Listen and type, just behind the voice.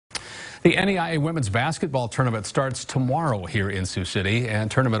The NAIA women's basketball tournament starts tomorrow here in Sioux City, and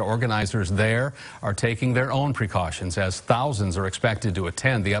tournament organizers there are taking their own precautions as thousands are expected to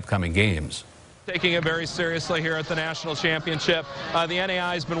attend the upcoming games. Taking it very seriously here at the National Championship. The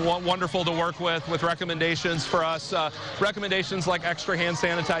NAIA has been wonderful to work with recommendations for us. Recommendations like extra hand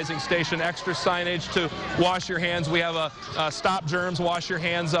sanitizing station, extra signage to wash your hands. We have a stop germs, wash your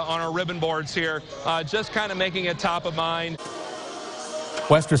hands on our ribbon boards here. Just kind of making it top of mind.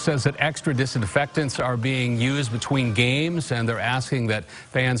 Wester says that extra disinfectants are being used between games, and they're asking that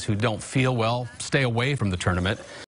fans who don't feel well stay away from the tournament.